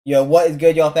Yo, what is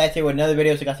good, y'all? Fast here with another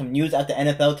video. So, got some news out the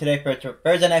NFL today for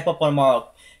Thursday Night Football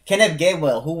tomorrow. Kenneth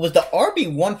Gainwell, who was the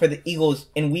RB1 for the Eagles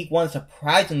in Week 1,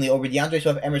 surprisingly, over DeAndre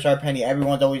Swift and Rashard Penny.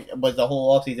 Everyone's always was the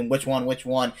whole offseason, which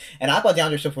one. And I thought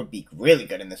DeAndre Swift would be really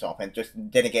good in this offense,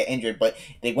 just didn't get injured. But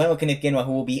they went with Kenneth Gainwell,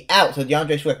 who will be out. So,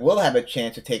 DeAndre Swift will have a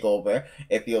chance to take over,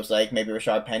 it feels like. Maybe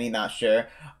Rashard Penny, not sure.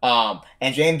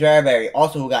 And James Bradberry,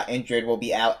 also who got injured, will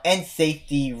be out. And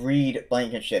safety Reed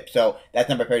Blankenship. So, that's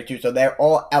number 32. So, they're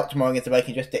all out tomorrow against the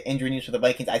Vikings. Just the injury news for the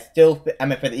Vikings. I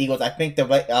mean, for the Eagles, I think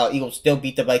the Eagles still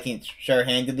beat the Vikings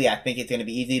sure-handedly. I think it's going to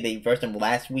be easy. They versed them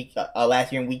last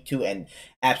year in Week 2, and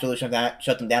absolutely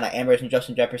shut them down. I am versing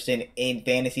Justin Jefferson in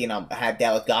fantasy, and I have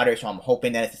Dallas Goedert, so I'm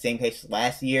hoping that it's the same case as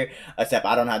last year. Except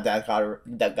I don't know how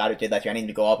Goddard did last year. I need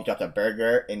to go off. He dropped a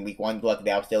burger in Week 1.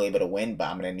 Luckily, I was still able to win, but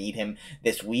I'm going to need him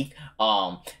this week.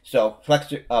 So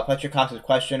Fletcher Cox is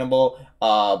questionable,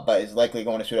 but is likely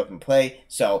going to suit up and play.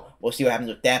 So we'll see what happens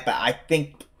with that. But I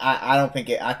think I don't think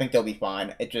it. I think they'll be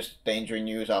fine. It's just the injury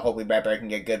news. Hopefully Bradberry can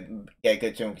get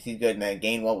good soon because he's good. And then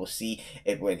Gainwell, we'll see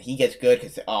if when he gets good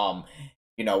because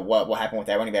you know what will happen with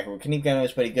that running back. Kenneth Gainwell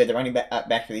is pretty good. The running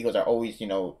back for the Eagles are always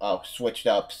switched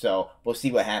up. So we'll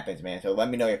see what happens, man. So let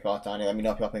me know your thoughts on it. Let me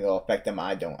know if y'all think it'll affect them.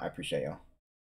 I don't. I appreciate y'all.